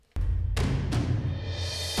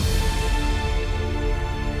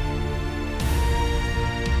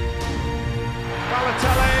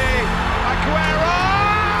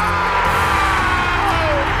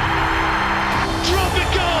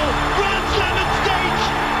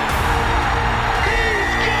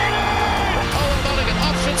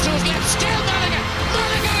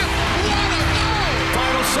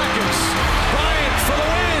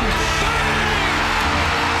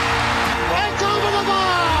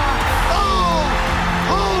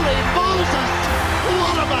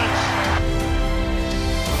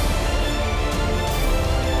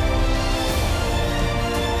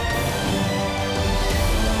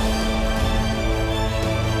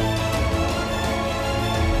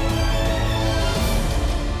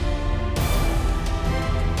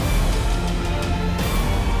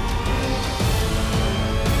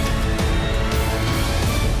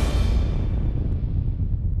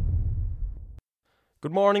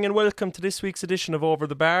Good morning and welcome to this week's edition of Over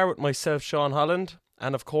the Bar with myself, Sean Holland.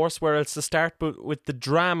 And of course, where else to start but with the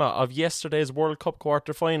drama of yesterday's World Cup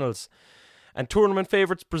quarter-finals. And tournament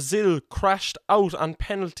favourites Brazil crashed out on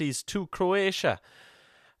penalties to Croatia.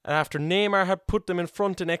 And after Neymar had put them in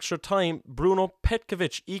front in extra time, Bruno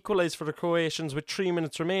Petkovic equalised for the Croatians with 3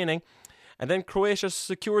 minutes remaining. And then Croatia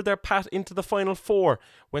secured their path into the final four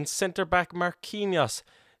when centre-back Marquinhos,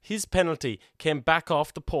 his penalty, came back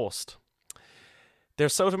off the post. Their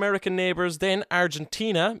South American neighbours, then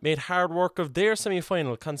Argentina, made hard work of their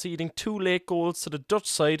semi-final, conceding 2 late goals to the Dutch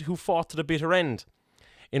side who fought to the bitter end.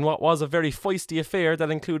 In what was a very feisty affair that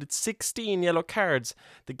included 16 yellow cards,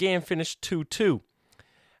 the game finished 2-2.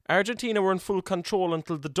 Argentina were in full control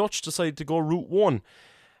until the Dutch decided to go route one,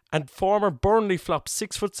 and former Burnley flop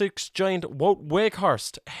 6'6" giant Wout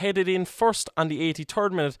Weghorst headed in first on the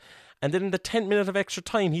 83rd minute, and then in the 10th minute of extra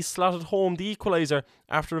time he slotted home the equaliser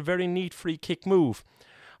after a very neat free kick move.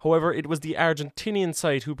 However, it was the Argentinian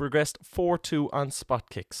side who progressed 4-2 on spot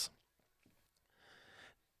kicks.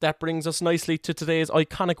 That brings us nicely to today's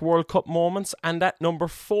iconic World Cup moments, and at number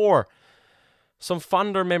 4, some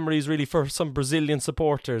fonder memories really for some Brazilian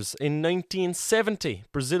supporters. In 1970,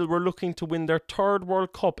 Brazil were looking to win their 3rd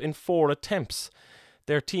World Cup in 4 attempts.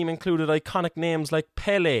 Their team included iconic names like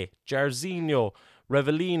Pelé, Jairzinho,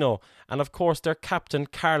 Revellino, and of course their captain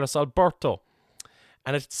Carlos Alberto.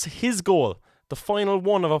 And it's his goal, the final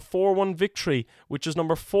one of a 4-1 victory, which is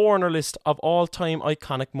number 4 on our list of all-time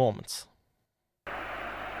iconic moments.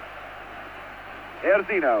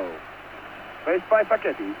 Jairzinho, faced by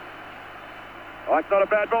Paquetá. Oh, it's not a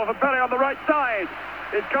bad ball for Pelé on the right side.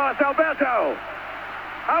 It's Carlos Alberto.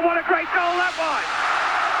 And what a great goal that was!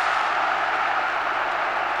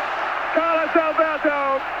 Carlos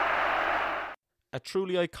Alberto. A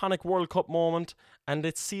truly iconic World Cup moment, and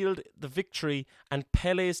it sealed the victory and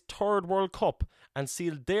Pelé's 3rd World Cup and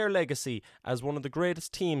sealed their legacy as one of the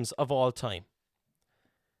greatest teams of all time.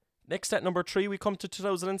 Next at number 3 we come to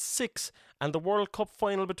 2006 and the World Cup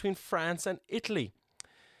final between France and Italy.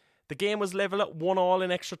 The game was level at 1-1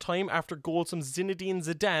 in extra time after goals from Zinedine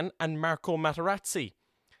Zidane and Marco Materazzi.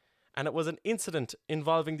 And it was an incident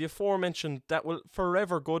involving the aforementioned that will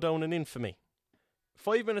forever go down in infamy.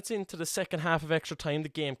 5 minutes into the second half of extra time, the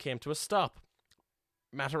game came to a stop.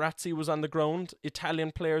 Materazzi was on the ground.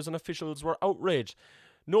 Italian players and officials were outraged.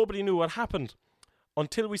 Nobody knew what happened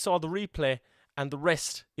until we saw the replay, and the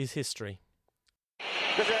rest is history.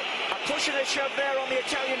 There's a push and a shove there on the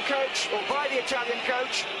Italian coach, or by the Italian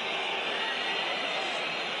coach.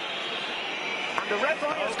 And the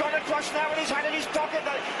referee has gone across now in his hand in his pocket.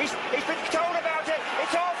 He's been told about it.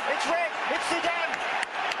 It's off, it's red, it's Zidane.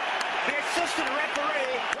 The assistant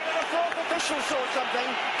referee, whether the 4th official saw something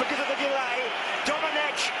because of the delay,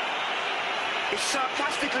 Domenech is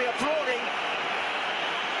sarcastically applauding.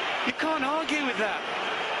 You can't argue with that.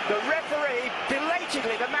 The referee,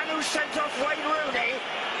 belatedly, the man who sent off Wayne Rooney,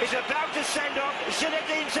 is about to send off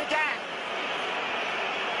Zinedine Zidane.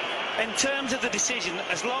 In terms of the decision,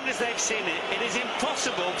 as long as they've seen it, it is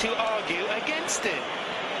impossible to argue against it.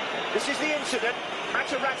 This is the incident.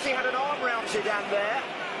 Materazzi had an arm round Zidane there.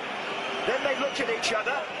 Then they looked at each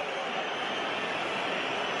other.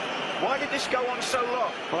 Why did this go on so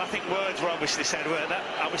long? Well, I think words were obviously said, weren't they?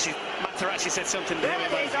 Obviously, Materazzi said something to There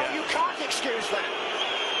him. it is. Oh, you can't excuse that.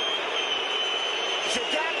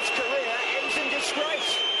 Zidane's career ends in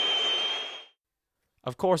disgrace.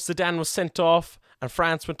 Of course, Zidane was sent off and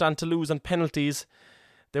France went on to lose on penalties.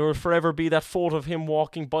 There will forever be that photo of him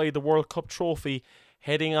walking by the World Cup trophy,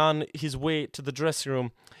 heading on his way to the dressing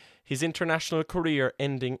room. His international career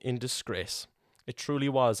ending in disgrace. It truly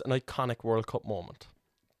was an iconic World Cup moment.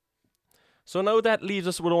 So now that leaves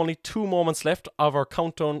us with only 2 moments left of our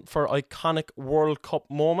countdown for iconic World Cup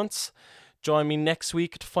moments. Join me next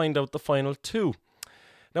week to find out the final 2.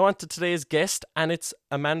 Now on to today's guest, and it's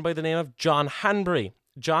a man by the name of John Hanbury.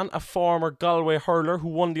 John, a former Galway hurler who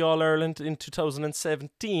won the All-Ireland in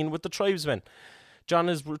 2017 with the Tribesmen. John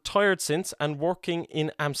is retired since and working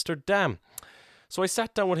in Amsterdam. So I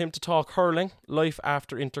sat down with him to talk hurling, life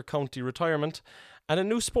after inter-county retirement, and a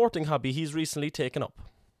new sporting hobby he's recently taken up.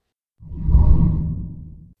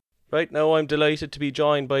 Right now I'm delighted to be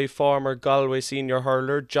joined by former Galway senior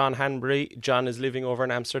hurler John Hanbury. John is living over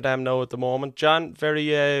in Amsterdam now at the moment. John, very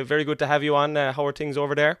good to have you on. How are things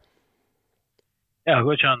over there? Yeah,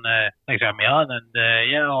 good, John. Thanks for having me on.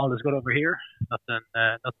 And yeah, all is good over here. Nothing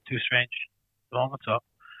too strange at the moment. So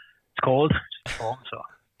it's cold, just home, so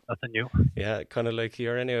nothing new. Yeah, kind of like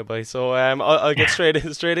here anyway, boy. So I'll get straight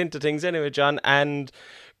into things anyway, John. And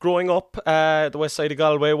growing up the west side of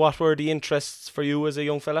Galway, what were the interests for you as a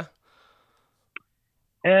young fella?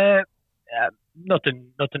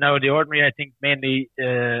 nothing out of the ordinary. I think mainly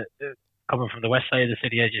coming from the west side of the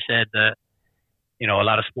city, as you said, a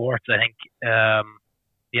lot of sports. I think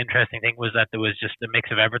the interesting thing was that there was just a mix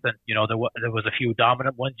of everything. There was a few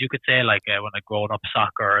dominant ones, you could say, like when I growing up,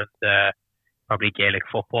 soccer and probably Gaelic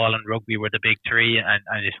football and rugby were the big three, and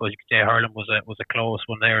I suppose you could say hurling was a close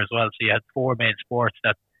one there as well. So you had four main sports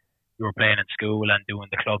that you were playing in school and doing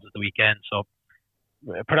the clubs at the weekend. So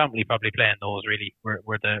predominantly probably playing those really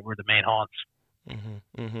were the main haunts.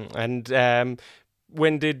 And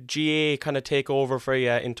when did GAA kind of take over for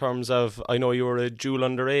you in terms of, I know you were a dual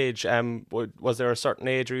underage, was there a certain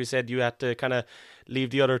age where you said you had to kind of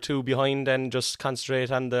leave the other two behind and just concentrate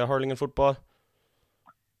on the hurling and football?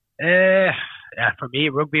 For me,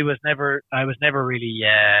 rugby was never really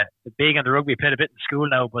big on the rugby. Played a bit in school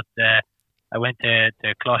now, but I went to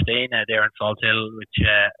Cloughdane there in Salt Hill, which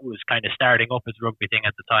was kind of starting up as a rugby thing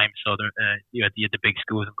at the time. So there, you had the big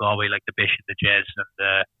schools in Galway like the Bish and the Jez,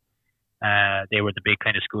 and they were the big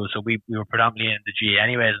kind of schools. So we were predominantly in the GAA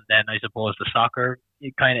anyways. And then I suppose the soccer,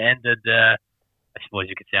 it kind of ended. I suppose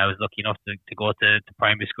you could say I was lucky enough to go to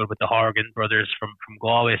primary school with the Horgan brothers from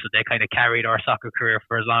Galway, so they kind of carried our soccer career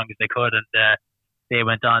for as long as they could, and they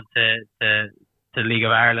went on to League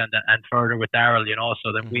of Ireland and further with Darrell,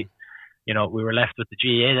 So then we were left with the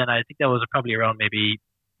GAA. Then I think that was probably around maybe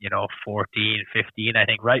 14, 15. I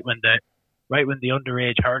think right when the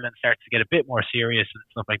underage hurling starts to get a bit more serious and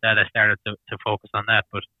stuff like that, I started to focus on that.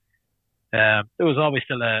 But there was always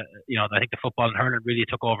still I think the football and hurling really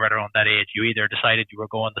took over at around that age. You either decided you were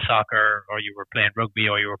going to soccer, or you were playing rugby,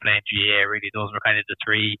 or you were playing GAA. Really, those were kind of the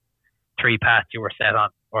three paths you were set on,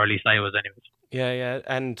 or at least I was anyways. Yeah,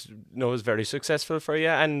 and it was very successful for you,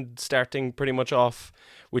 and starting pretty much off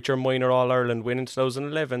with your minor All-Ireland win in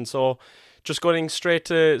 2011. So just going straight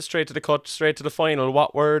to the cut, straight to the final.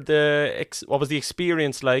 What was the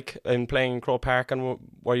experience like in playing in Croke Park, and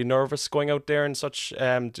were you nervous going out there in such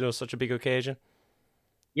such a big occasion?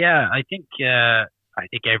 Yeah, I think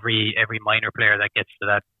every minor player that gets to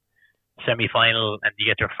that semi-final and you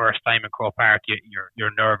get your first time in Croke Park,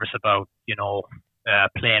 you're nervous about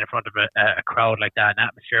playing in front of a crowd like that, an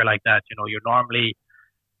atmosphere like that. You're normally,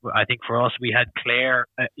 I think for us, we had Clare,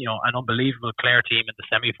 an unbelievable Clare team in the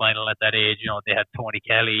semi-final at that age. They had Tony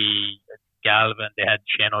Kelly, Galvin, they had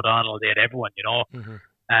Shane O'Donnell, they had everyone,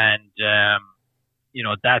 and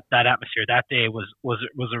that atmosphere that day was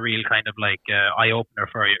a real kind of like eye opener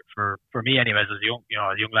for me anyways, as a young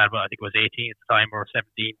lad. But I think it was 18 at the time or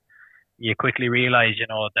 17. You quickly realize,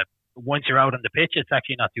 that once you're out on the pitch, it's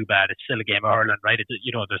actually not too bad. It's still a game of hurling, right?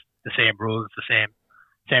 There's the same rules, the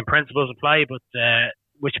same principles apply, but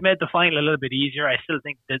which made the final a little bit easier. I still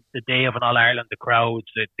think that the day of an All Ireland, the crowds,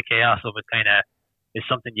 the chaos of it, kind of is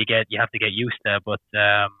something you have to get used to. But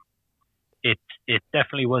it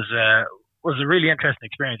definitely was a really interesting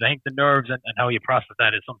experience. I think the nerves and how you process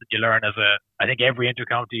that is something you learn I think every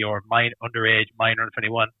intercounty or underage, minor,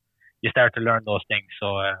 21, you start to learn those things.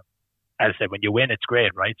 So. As I said, when you win, it's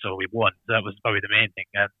great, right? So we won. That was probably the main thing.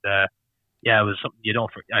 And it was something you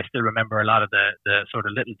don't. I still remember a lot of the sort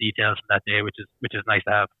of little details from that day, which is nice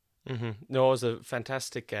to have. No, it was a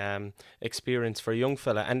fantastic experience for a young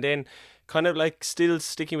fella. And then, kind of like still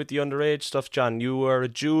sticking with the underage stuff, John, you were a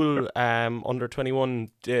dual under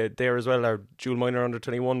 21 there as well, or dual minor under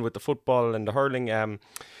 21 with the football and the hurling.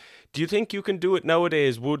 Do you think you can do it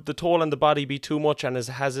nowadays? Would the toll on the body be too much? And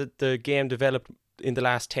has the game developed in the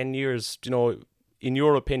last 10 years, in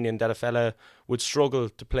your opinion, that a fella would struggle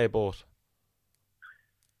to play both?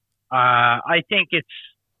 I think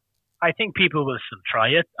people will still try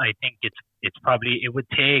it. I think it's probably, it would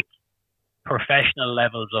take professional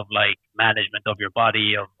levels of like management of your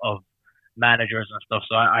body, of managers and stuff.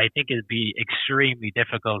 So I think it'd be extremely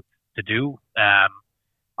difficult to do.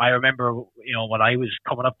 I remember, when I was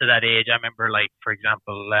coming up to that age, I remember, like, for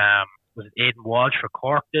example, was it Aidan Walsh for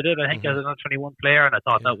Cork did it, I think, as an under-21 player, and I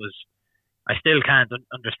thought that was, I still can't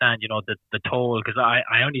understand, the toll, because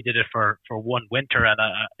I only did it for one winter, and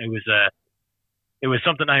it was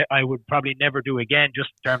something I would probably never do again, just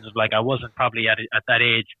in terms of, like, I wasn't probably at that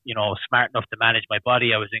age, smart enough to manage my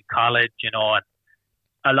body. I was in college, and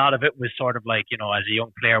a lot of it was sort of like, as a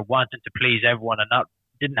young player, wanting to please everyone and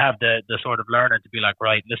didn't have the sort of learning to be like,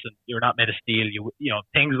 right, listen, you're not made of steel,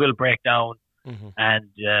 things will break down.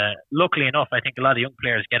 And luckily enough, I think a lot of young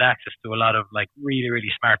players get access to a lot of like really,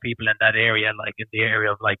 really smart people in that area, like in the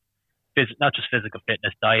area of like not just physical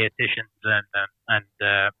fitness, dietitians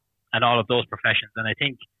and all of those professions. And I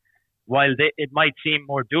think while it might seem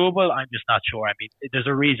more doable, I'm just not sure. I mean, there's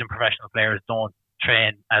a reason professional players don't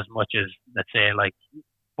train as much as, let's say, like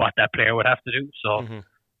what that player would have to do. So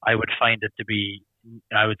I would find it to be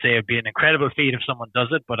I would say it'd be an incredible feat if someone does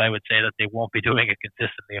it, but I would say that they won't be doing it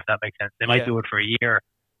consistently, if that makes sense. They might do it for a year,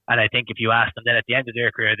 and I think if you ask them then at the end of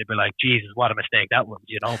their career, they'd be like, Jesus, what a mistake that was,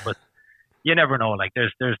 you know. But you never know. Like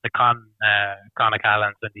there's the Conor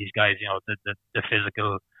Callans and these guys, you know, the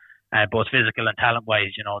physical, both physical and talent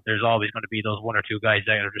wise, you know, there's always going to be those one or two guys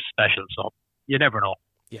that are just special. So you never know.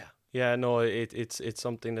 Yeah, no, it's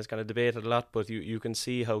something that's kind of debated a lot, but you can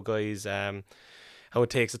see how guys how it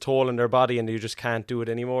takes a toll on their body and you just can't do it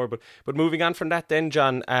anymore. But moving on from that then,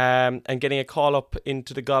 John, and getting a call up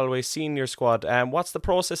into the Galway senior squad, what's the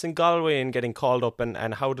process in Galway in getting called up,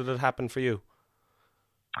 and how did it happen for you?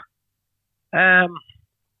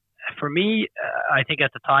 For me, I think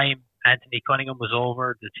at the time Anthony Cunningham was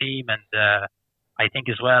over the team, and I think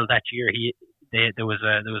as well that year there was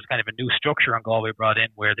kind of a new structure on Galway brought in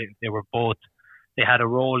where they had a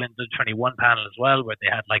role in the 21 panel as well, where they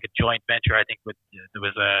had like a joint venture. I think there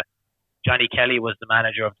was Johnny Kelly was the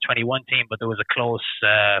manager of the 21 team, but there was a close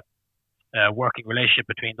working relationship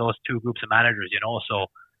between those two groups of managers, you know. So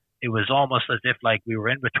it was almost as if like we were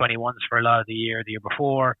in with 21s for a lot of the year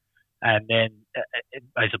before. And then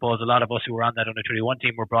I suppose a lot of us who were on that under 21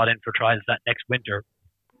 team were brought in for trials that next winter.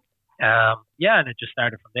 And it just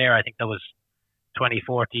started from there. I think that was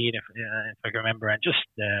 2014, if I can remember. And just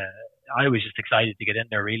I was just excited to get in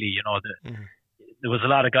there. Really, you know, there was a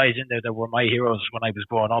lot of guys in there that were my heroes when I was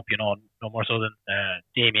growing up. You know, no more so than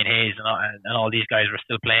Damien Hayes and all these guys were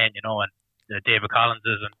still playing. You know, and David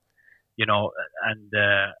Collinses and you know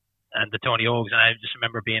and the Tony Ogues, and I just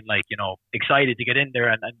remember being like, you know, excited to get in there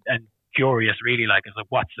and curious, really, like, it's like,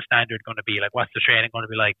 what's the standard going to be? Like, what's the training going to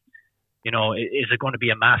be like? You know, is it going to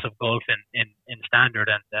be a massive gulf in standard?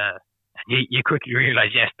 And you quickly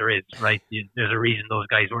realize, yes, there is, right? There's a reason those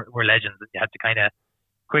guys were legends, and you had to kind of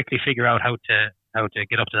quickly figure out how to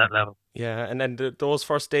get up to that level. Yeah, and then those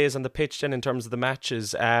first days on the pitch then in terms of the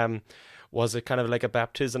matches, was it kind of like a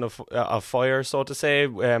baptism of fire, so to say?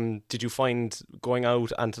 Did you find going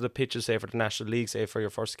out onto the pitches, say for the National League, say for your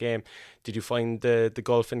first game, did you find the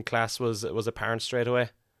golfing class was apparent straight away?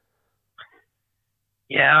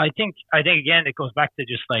 Yeah, I think again it goes back to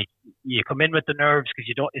just like you come in with the nerves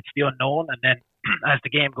because it's the unknown, and then as the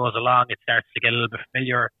game goes along, it starts to get a little bit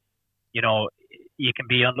familiar. You know, you can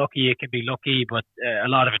be unlucky, you can be lucky, but a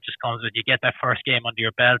lot of it just comes when you get that first game under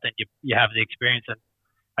your belt and you have the experience. And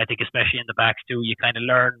I think especially in the backs too, you kind of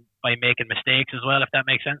learn by making mistakes as well, if that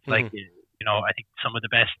makes sense. Mm-hmm. Like, you know, I think some of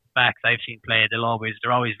the best backs I've seen play, they're always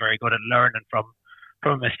very good at learning from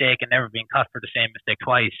a mistake and never being caught for the same mistake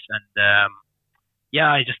twice. And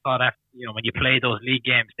I just thought after, you know, when you play those league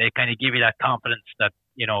games, they kind of give you that confidence that,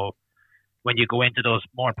 you know, when you go into those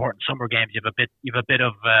more important summer games, you have a bit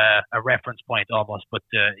of a reference point almost. But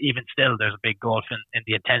even still, there's a big gulf in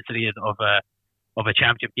the intensity of a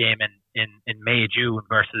championship game in May, June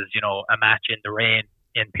versus, you know, a match in the rain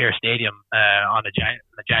in Pearse Stadium on a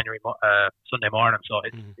January Sunday morning. So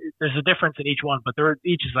there's a difference in each one, but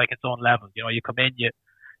each is like its own level. You know, you come in,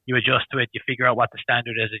 you adjust to it, you figure out what the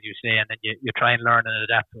standard is, as you say, and then you try and learn and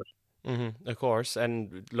adapt to it. Of course,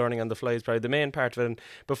 and learning on the fly is probably the main part of it. And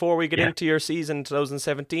before we get into your season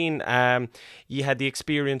 2017, you had the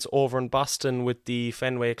experience over in Boston with the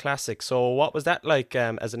Fenway Classic. So what was that like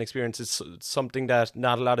as an experience? It's something that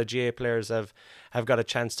not a lot of GAA players have got a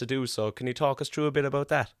chance to do. So can you talk us through a bit about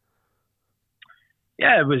that?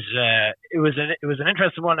 Yeah, it was an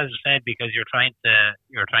interesting one, as I said, because you're trying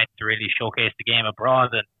to really showcase the game abroad.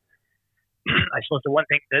 And I suppose the one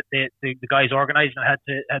thing that the guys organising had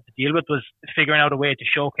to deal with was figuring out a way to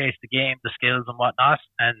showcase the game, the skills and whatnot,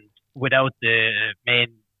 and without the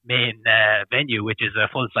main venue, which is a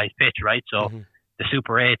full size pitch, right? So the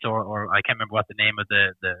Super 8 or I can't remember what the name of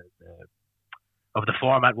the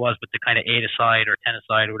format was, but the kind of 8-a-side or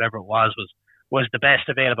 10-a-side or whatever it was the best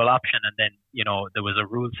available option. And then, you know, there was a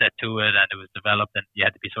rule set to it, and it was developed, and you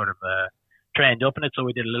had to be sort of trained up in it. So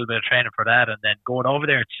we did a little bit of training for that, and then going over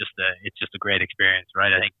there, it's just a great experience,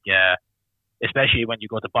 right? I think especially when you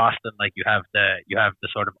go to Boston, like you have the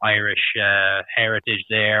sort of Irish heritage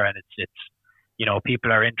there, and it's you know,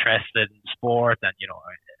 people are interested in sport, and you know,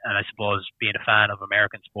 and I suppose being a fan of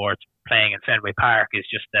American sports, playing in Fenway Park is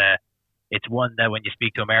just it's one that when you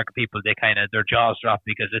speak to American people, they kind of, their jaws drop,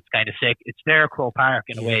 because it's kind of sick. It's their Croke Park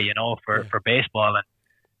in a way, you know, for baseball.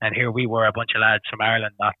 And here we were, a bunch of lads from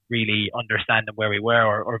Ireland, not really understanding where we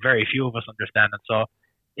were, or very few of us understanding. So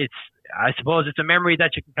I suppose it's a memory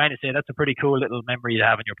that you can kind of say that's a pretty cool little memory to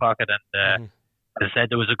have in your pocket. And as I said,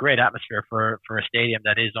 there was a great atmosphere for a stadium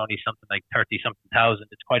that is only something like 30-something thousand.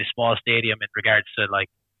 It's quite a small stadium in regards to, like,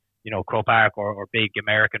 you know, Croke Park or big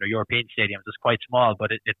American or European stadiums. It's quite small,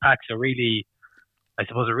 but it packs a really I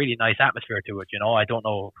suppose, a really nice atmosphere to it. I don't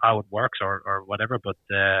know how it works or whatever, but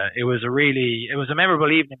it was a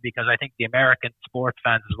memorable evening, because I think the American sports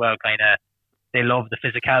fans as well they love the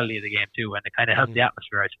physicality of the game too, and it kind of helped the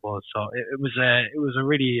atmosphere, I suppose. So it was a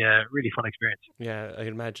really fun experience. Yeah, I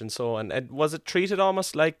can imagine so. And was it treated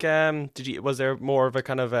almost like was there more of a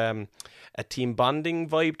kind of a team bonding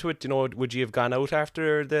vibe to it? Would you have gone out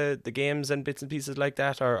after the games and bits and pieces like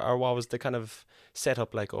that, or what was the kind of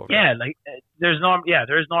setup like over there? Like there's normally a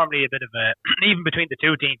bit of a even between the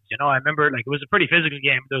two teams. I remember it was a pretty physical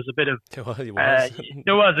game. There was a bit of there was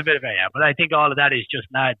a bit of but I think all of that is just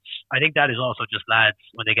lads. I think that is also just lads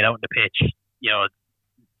when they get out on the pitch.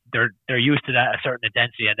 They're used to that, a certain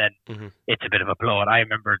intensity, and then it's a bit of a blow. And I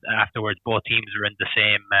remember afterwards, both teams were in the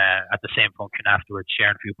same at the same function afterwards,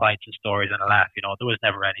 sharing a few pints and stories and a laugh. There was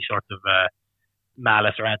never any sort of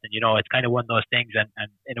malice or anything. It's kind of one of those things, and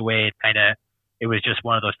in a way, it was just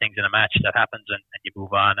one of those things in a match that happens, and you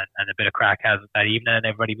move on, and a bit of crack has that evening, and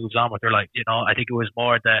everybody moves on with their life. I think it was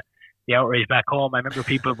more the outrage back home. I remember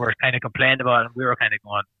people were kind of complaining about it, and we were kind of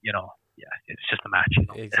going, yeah, it's just a match.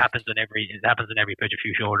 Exactly. It happens in every pitch, a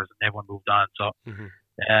few shoulders, and everyone moved on. So,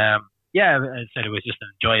 as I said, it was just an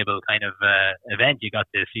enjoyable kind of event. You got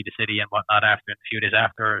to see the city and whatnot after, and a few days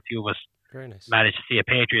after, a few of us managed to see a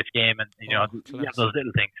Patriots game, and those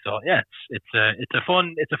little things. So yeah, it's a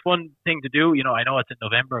fun thing to do. I know it's in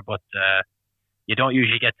November, but you don't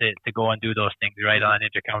usually get to go and do those things right on an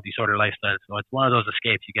intercounty sort of lifestyle. So it's one of those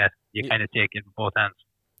escapes you kind of take in both hands.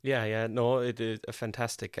 Yeah, no, it is a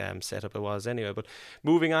fantastic setup it was anyway. But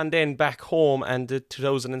moving on then back home and the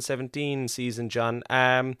 2017 season, John,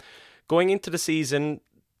 going into the season,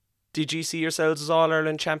 did you see yourselves as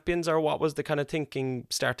All-Ireland champions, or what was the kind of thinking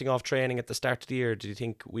starting off training at the start of the year? Did you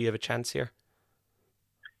think we have a chance here?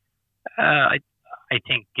 I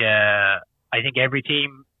think every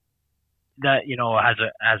team that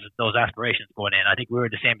has those aspirations going in. I think we were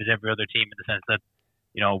the same as every other team in the sense that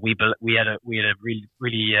we had a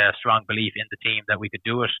really strong belief in the team that we could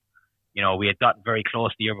do it. We had gotten very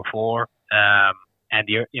close the year before, and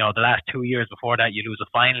the last 2 years before that, you lose a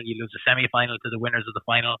final, you lose a semi-final to the winners of the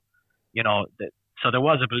final. So there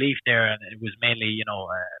was a belief there, and it was mainly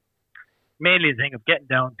the thing of getting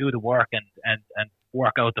down, do the work, and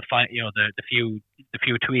work out the few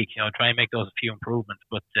tweaks. Try and make those few improvements,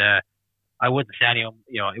 but. I wouldn't say anyone,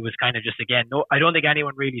 it was kind of just, again, no, I don't think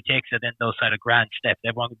anyone really takes it in those kind of grand steps.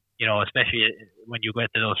 Everyone, especially when you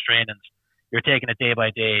get to those trainings, you're taking it day by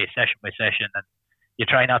day, session by session, and you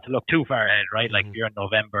try not to look too far ahead, right? Like if you're in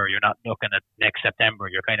November, you're not looking at next September,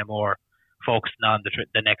 you're kind of more focusing on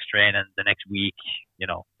the next training, the next week,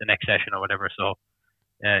 the next session or whatever. So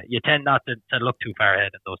you tend not to look too far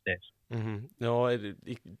ahead in those days. No, it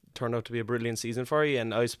turned out to be a brilliant season for you,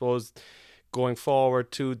 and I suppose going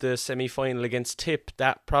forward to the semi-final against Tip,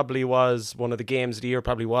 that probably was one of the games of the year,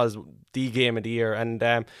 probably was the game of the year. And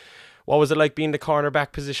what was it like being the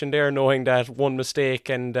cornerback position there, knowing that one mistake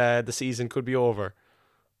and the season could be over?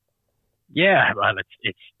 Yeah, well,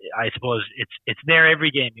 I suppose it's there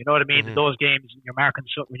every game. You know what I mean? In those games, when you're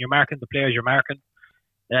marking the players, you're marking.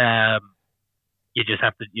 You just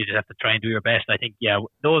have to try and do your best. I think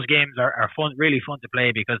those games are fun, really fun to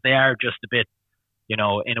play, because they are just a bit.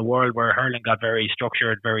 In a world where hurling got very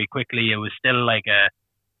structured very quickly, it was still like a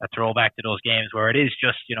throwback to those games where it is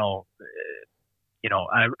just, a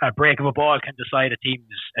break of a ball can decide a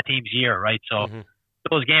team's year, right? So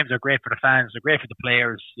those games are great for the fans, they're great for the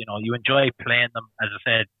players. You enjoy playing them. As I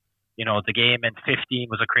said, the game in 15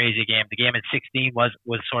 was a crazy game. The game in 16 was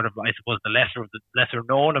sort of, I suppose, the lesser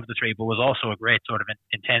known of the three, but was also a great sort of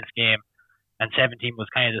intense game. And 17 was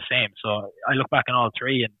kind of the same. So I look back on all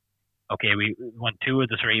three, and okay, we won 2 of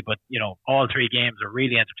the 3, but all 3 games are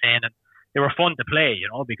really entertaining. They were fun to play,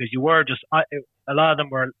 because you were just a lot of them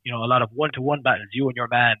were a lot of one-to-one battles, you and your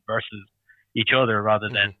man versus each other, rather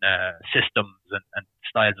than systems and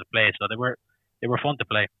styles of play. So they were fun to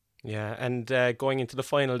play. Yeah, and going into the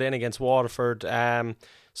final then against Waterford,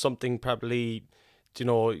 something probably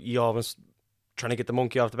you almost trying to get the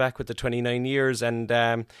monkey off the back with the 29 years, and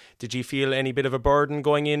did you feel any bit of a burden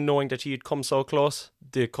going in, knowing that you'd come so close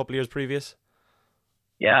the couple of years previous?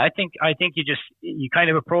 Yeah, I think you kind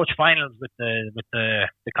of approach finals with the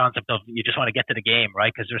concept of you just want to get to the game,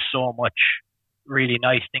 right? Because there's so much really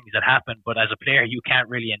nice things that happen, but as a player you can't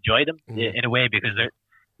really enjoy them in a way, because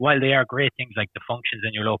while they are great things like the functions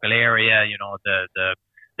in your local area, the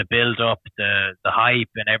build up, the hype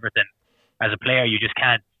and everything, as a player you just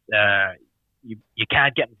can't. You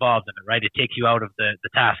can't get involved in it, right? It takes you out of the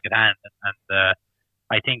task at hand. And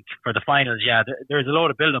I think for the finals, there's a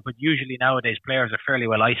load of build-up, but usually nowadays players are fairly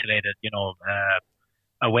well isolated.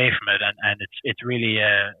 away from it, and it's really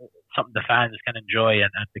something the fans can enjoy,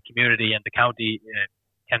 and the community and the county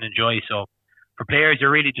can enjoy. So for players,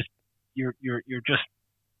 you're really just you're just,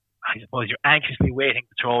 I suppose, you're anxiously waiting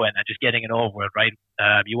to throw in and just getting it over with, right?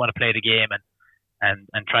 You want to play the game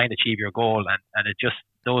and try and achieve your goal, and it just,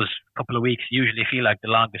 those couple of weeks usually feel like the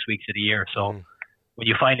longest weeks of the year. So when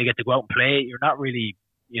you finally get to go out and play, you're not really,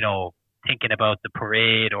 thinking about the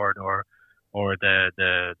parade or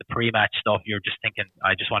the pre-match stuff. You're just thinking,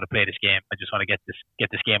 I just want to play this game. I just want to get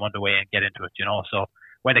this game underway and get into it, So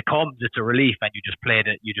when it comes, it's a relief, and you just play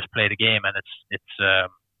the game, and it's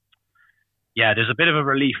there's a bit of a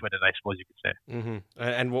relief with it, I suppose you could say. Mm-hmm.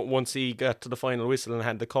 And once he got to the final whistle and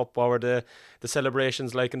had the cup, what were the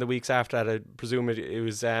celebrations like in the weeks after that? I presume it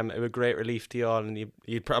was a great relief to you all, and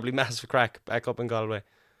you'd probably massive crack back up in Galway.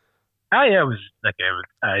 Oh yeah, it was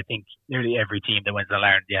I think nearly every team that wins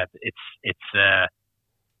All-Ireland, it's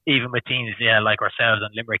even with teams like ourselves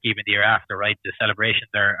and Limerick even the year after, right? The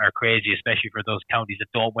celebrations are crazy, especially for those counties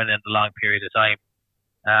that don't win in a long period of time.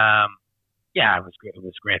 It was great. It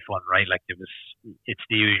was great fun, right? Like it's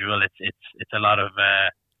the usual. It's a lot of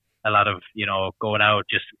going out,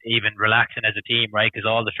 just even relaxing as a team, right? Because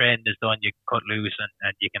all the training is done, you cut loose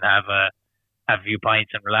and you can have a few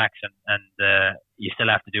pints and relax, and you still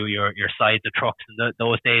have to do your sides of trucks, and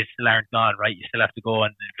those days still aren't gone, right? You still have to go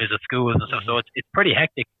and visit schools and stuff. So it's pretty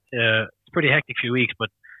hectic. It's pretty hectic few weeks, but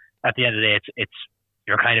at the end of the day, it's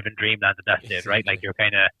you're kind of in dreamland at that stage, right? Like you're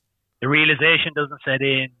kind of, the realization doesn't set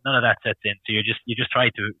in, none of that sets in. So you just try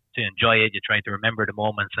to enjoy it. You try to remember the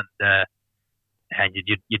moments, and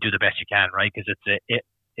you do the best you can, right? Because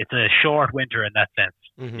it's a short winter in that sense.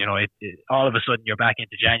 Mm-hmm. All of a sudden you're back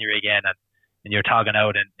into January again, and you're togging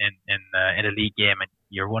out in a league game, and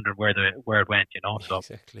you're wondering where it went, So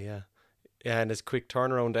exactly, yeah, and it's a quick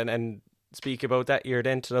turnaround. And speak about that year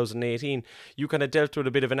then, 2018, you kind of dealt with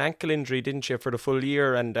a bit of an ankle injury, didn't you, for the full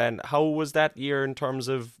year? And how was that year in terms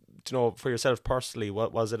of, for yourself personally?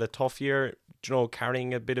 What was it, a tough year,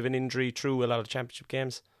 carrying a bit of an injury through a lot of championship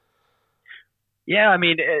games? Yeah, I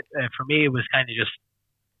mean, for me, it was kind of just,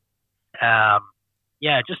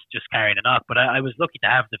 just carrying it up. But I was lucky to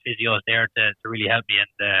have the physios there to really help me, and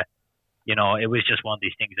it was just one of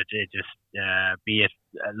these things that it just, be it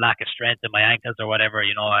a lack of strength in my ankles or whatever,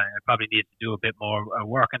 I probably needed to do a bit more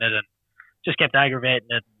work on it, and just kept aggravating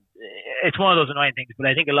it. It's one of those annoying things, but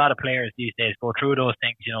I think a lot of players these days go through those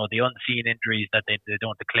things, the unseen injuries that they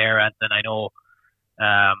don't declare. And I know,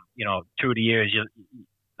 through the years,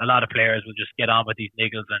 a lot of players will just get on with these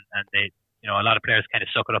niggles, and they, a lot of players kind of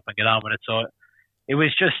suck it up and get on with it. So it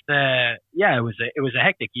was just, it was a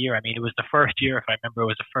hectic year. I mean, it was the first year, if I remember,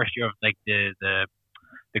 it was the first year of like the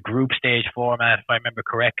group stage format, if I remember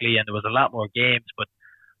correctly, and there was a lot more games. But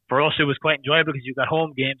for us, it was quite enjoyable because you got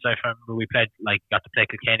home games. I remember we got to play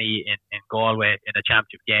Kilkenny in Galway in a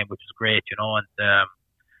championship game, which was great, and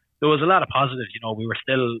there was a lot of positives. We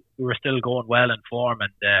were still going well in form,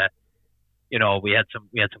 and we had some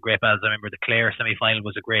great battles. I remember the Clare semi-final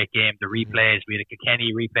was a great game. The replays, we had a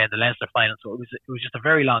Kilkenny replay in the Leinster final, so it was just a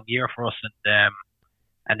very long year for us.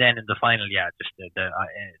 And then in the final, just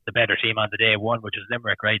the better team on the day won, which was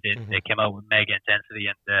Limerick, right? They came out with mega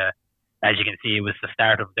intensity, and as you can see, it was the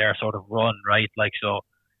start of their sort of run, right? Like, so,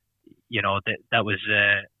 that was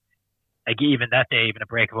even that day, even a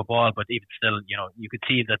break of a ball, but even still, you could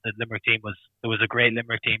see that the Limerick team there was a great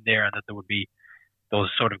Limerick team there, and that there would be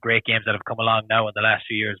those sort of great games that have come along now in the last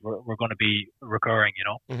few years were going to be recurring,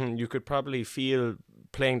 Mm-hmm. You could probably feel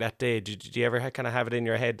playing that day. Did you ever kind of have it in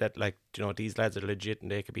your head that, like, these lads are legit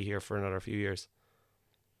and they could be here for another few years?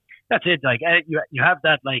 That's it. Like, you have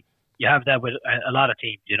that, like, you have that with a lot of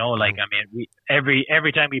teams, like, I mean,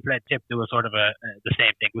 every time we played Tip, there was sort of the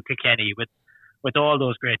same thing with Kilkenny, with all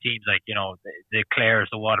those great teams, like, the Clares,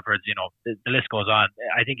 the Waterfords, the list goes on.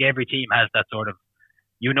 I think every team has that sort of,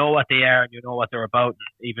 what they are and what they're about.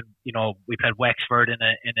 And even, we played Wexford in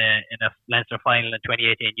a Leinster final in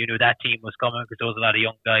 2018. You knew that team was coming because there was a lot of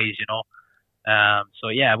young guys, So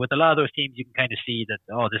yeah, with a lot of those teams, you can kind of see that,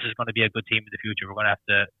 this is going to be a good team in the future. We're going to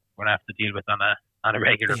have to deal with on a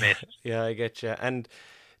regular basis. Yeah, I get you. And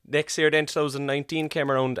next year then, 2019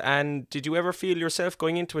 came around, and did you ever feel yourself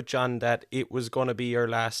going into it, John, that it was going to be your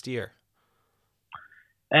last year?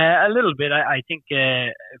 A little bit. I think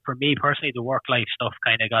for me personally, the work-life stuff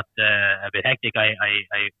kind of got a bit hectic. I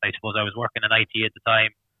suppose I was working in IT at the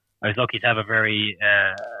time. I was lucky to have a very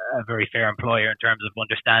fair employer in terms of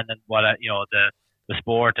understanding what the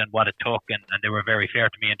sport and what it took, and they were very fair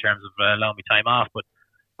to me in terms of allowing me time off. But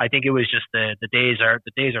I think it was just the days are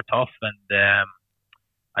tough, and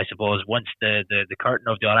I suppose once the curtain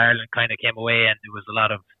of the All-Ireland kind of came away, and there was a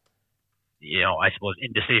lot of I suppose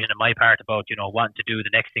indecision on my part about wanting to do the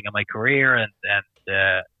next thing in my career, and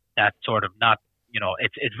that sort of not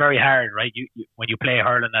it's very hard, right? You when you play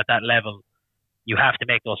hurling at that level, you have to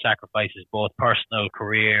make those sacrifices, both personal,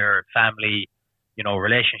 career, family,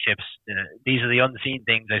 relationships. These are the unseen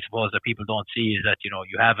things, I suppose, that people don't see, is that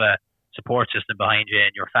you have a support system behind you,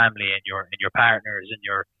 and your family, and your partners,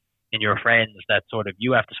 and your friends, that sort of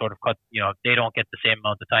you have to sort of cut. They don't get the same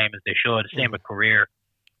amount of time as they should. Same with career.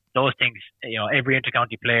 Those things, every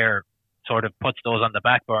intercounty player sort of puts those on the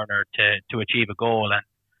back burner to achieve a goal,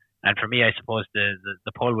 and for me, I suppose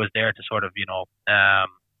the pull was there to sort of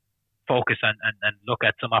focus and look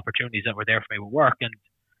at some opportunities that were there for me with work. And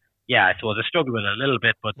yeah, I suppose I struggled with it a little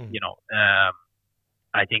bit, but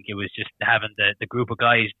I think it was just having the group of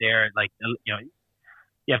guys there. Like,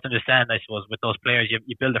 you have to understand, I suppose, with those players,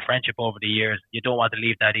 you build a friendship over the years. You don't want to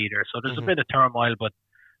leave that either. So there's a bit of turmoil, but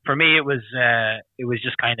for me, it was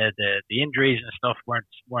just kind of the injuries and stuff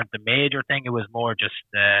weren't the major thing. It was more just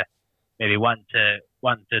maybe wanting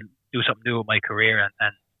to do something new with my career,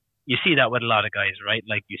 and you see that with a lot of guys, right?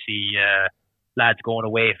 Like, you see lads going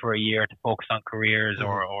away for a year to focus on careers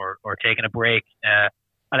or taking a break, and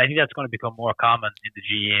I think that's going to become more common in the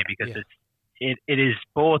GAA, because it is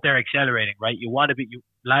both. They're accelerating, right? You want to be.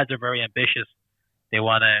 Lads are very ambitious. They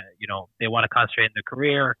want to concentrate in their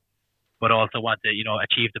career, but also want to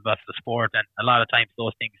achieve the best of the sport. And a lot of times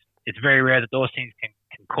those things, it's very rare that those things can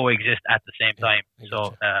coexist at the same time.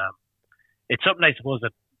 So it's something, I suppose,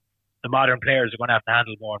 that the modern players are going to have to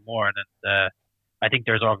handle more and more. And I think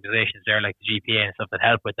there's organizations there like the GPA and stuff that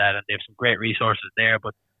help with that, and they have some great resources there.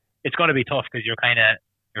 But it's going to be tough, because you're trying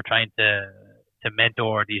to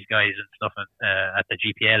mentor these guys and stuff at the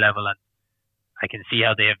GPA level, and I can see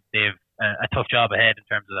how they have a tough job ahead in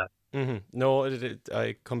terms of that. No,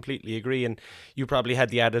 I completely agree, and you probably had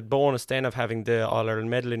the added bonus then of having the All-Ireland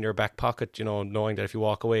medal in your back pocket, knowing that if you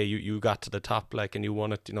walk away, you got to the top, like, and you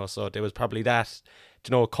won it, so there was probably that,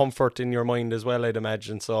 comfort in your mind as well, I'd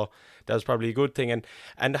imagine. So that was probably a good thing.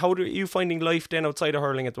 And how are you finding life then outside of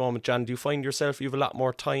hurling at the moment, John? Do you find yourself you have a lot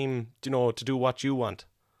more time, to do what you want?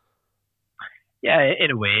 Yeah, in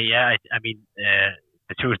a way, yeah. I mean,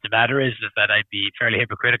 the truth of the matter is that I'd be fairly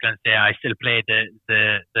hypocritical and say I still play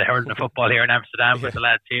the hurling of football here in Amsterdam with the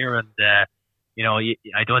lads here, and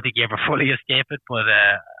I don't think you ever fully escape it. But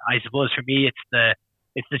I suppose for me,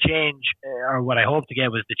 it's the change, or what I hope to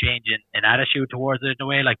get was the change in attitude towards it in a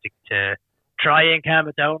way, like to try and calm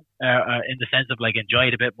it down, in the sense of like enjoy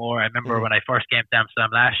it a bit more. I remember when I first came to Amsterdam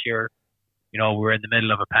last year. We were in the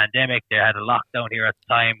middle of a pandemic. They had a lockdown here at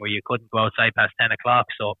the time where you couldn't go outside past 10 o'clock.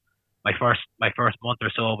 So my first month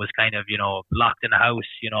or so was kind of, locked in the house,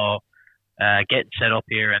 getting set up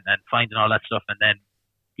here and finding all that stuff. And then,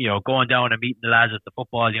 going down and meeting the lads at the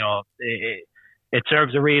football, it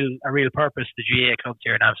serves a real purpose, the GAA clubs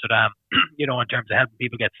here in Amsterdam, in terms of helping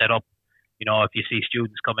people get set up. If you see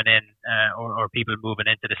students coming in, or people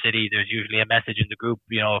moving into the city, there's usually a message in the group,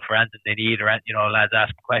 for anything they need, or, lads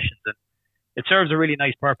asking questions. And it serves a really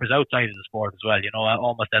nice purpose outside of the sport as well,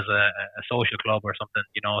 almost as a social club or something,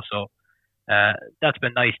 so that's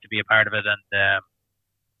been nice to be a part of it.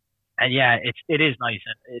 And yeah, it is nice,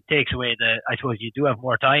 and it takes away I suppose you do have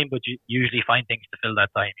more time, but you usually find things to fill that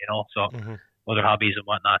time, so other hobbies and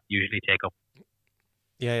whatnot usually take up.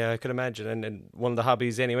 Yeah, I can imagine. And one of the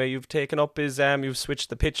hobbies anyway you've taken up is you've switched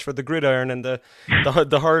the pitch for the gridiron and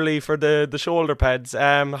the hurley for the shoulder pads.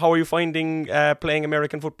 How are you finding playing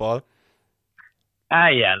American football?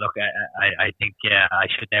 Yeah, look, I think I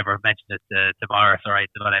should never have mentioned it to Morris, or I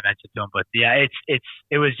thought I mentioned to him, but yeah,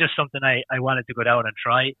 it was just something I wanted to go down and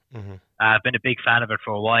try. I've been a big fan of it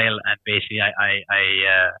for a while, and basically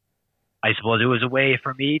I suppose it was a way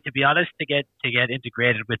for me, to be honest, to get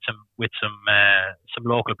integrated with some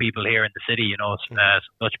local people here in the city, some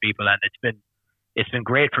Dutch people, and it's been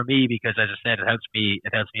great for me because, as I said, it helps me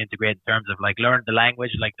integrate in terms of like learn the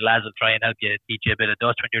language. Like the lads will try and help you, teach you a bit of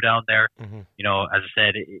Dutch when you're down there. As I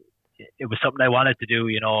said, it was something I wanted to do,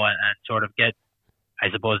 and sort of get,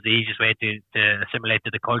 I suppose, the easiest way to assimilate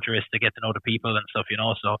to the culture is to get to know the people and stuff,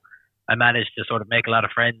 So I managed to sort of make a lot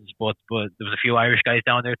of friends, but there was a few Irish guys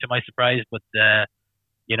down there to my surprise, but a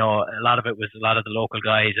lot of it was a lot of the local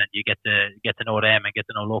guys, and you get to know them and get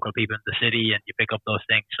to know local people in the city, and you pick up those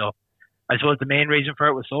things. So I suppose the main reason for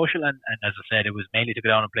it was social, and as I said, it was mainly to go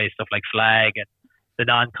down and play stuff like flag and the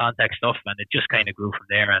non-contact stuff, and it just kind of grew from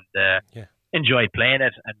there. And enjoyed playing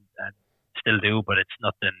it, and still do, but it's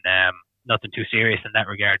nothing too serious in that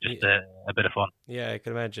regard, just a bit of fun. Yeah, I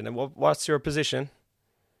can imagine. And what's your position?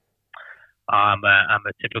 I'm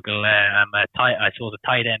a typical, I suppose a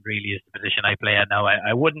tight end really is the position I play at now.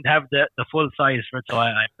 I wouldn't have the full size for it, so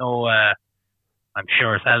I'm I'm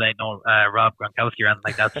sure as hell ain't no Rob Gronkowski or anything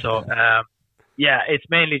like that. So yeah, it's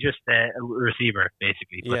mainly just a receiver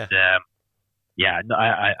basically. But no,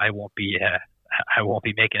 I won't be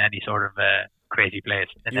making any sort of crazy plays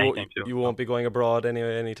anytime soon. You won't be going abroad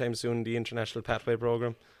anytime soon. The international pathway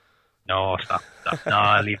program. No, stop. No,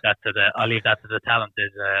 I'll leave that to the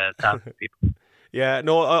talented people. Yeah,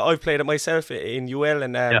 no, I've played it myself in UL,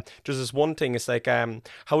 and just this one thing, it's like,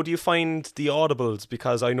 how do you find the audibles?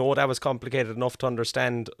 Because I know that was complicated enough to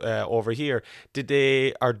understand over here. Do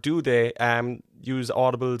they use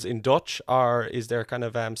audibles in Dutch, or is there kind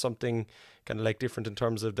of something kind of like different in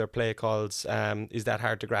terms of their play calls? Is that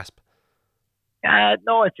hard to grasp?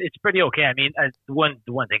 No, it's pretty okay. I mean, the one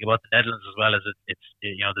thing about the Netherlands as well is it's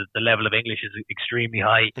the level of English is extremely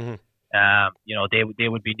high. Mm-hmm. They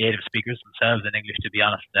would be native speakers themselves in English, to be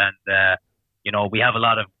honest. And we have a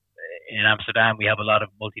lot of in Amsterdam. We have a lot of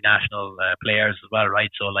multinational players as well, right?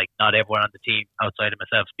 So like, not everyone on the team outside of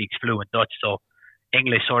myself speaks fluent Dutch. So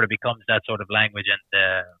English sort of becomes that sort of language.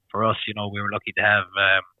 And for us, we were lucky to have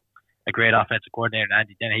a great offensive coordinator,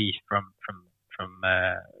 Andy Dennehy from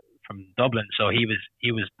Dublin. So he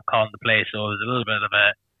was calling the play. So it was a little bit of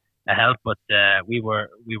a help, but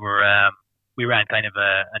we ran kind of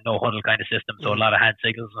a no huddle kind of system, so a lot of hand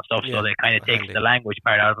signals and stuff. So they kind of takes the language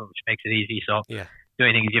part out of it, which makes it easy. So the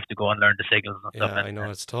only thing is you have to go and learn the signals and stuff. Yeah, I know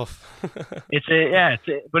it's tough.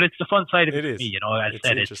 but it's the fun side of it for me. As I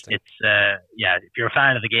said, it's if you're a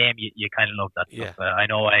fan of the game, you kind of love that stuff. I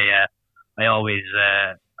know I always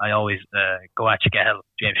go at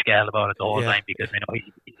James Scahill about it the whole time, because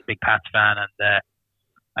he's a big Pats fan, and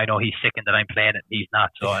I know he's sickened that I'm playing it and he's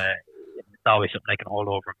not. So it's always something I can hold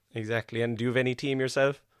over him. Exactly. And do you have any team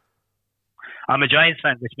yourself? I'm a Giants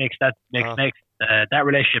fan, which makes that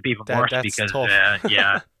relationship even worse, because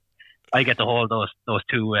I get to hold those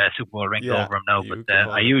two Super Bowl rings over him now. But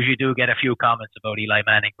I usually do get a few comments about Eli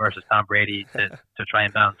Manning versus Tom Brady to try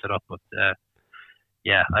and balance it up. But I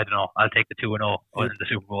don't know. I'll take the 2-0 in the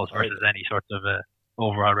Super Bowls versus any sort of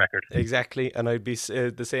overall record. Exactly, and I'd be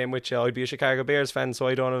the same with you. I'd be a Chicago Bears fan, so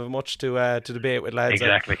I don't have much to debate with, lads.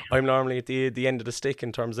 Exactly. I'm normally at the end of the stick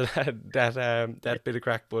in terms of that bit of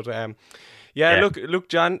crack. But look,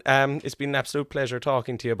 John, it's been an absolute pleasure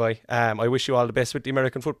talking to you, boy. I wish you all the best with the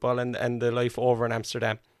American football and the life over in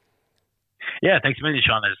Amsterdam. Yeah, thanks a million,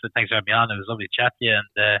 Sean. Thanks for having me on. It was lovely to chat to you,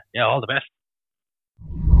 and all the best.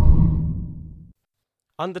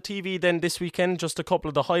 On the TV then this weekend, just a couple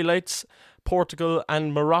of the highlights. Portugal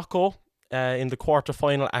and Morocco in the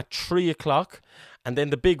quarter-final at 3 o'clock. And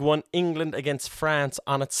then the big one, England against France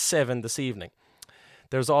on at 7 this evening.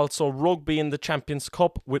 There's also rugby in the Champions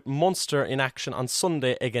Cup with Munster in action on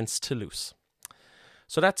Sunday against Toulouse.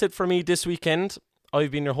 So that's it for me this weekend.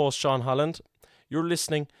 I've been your host, Sean Holland. You're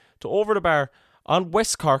listening to Over the Bar on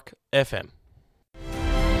West Cork FM.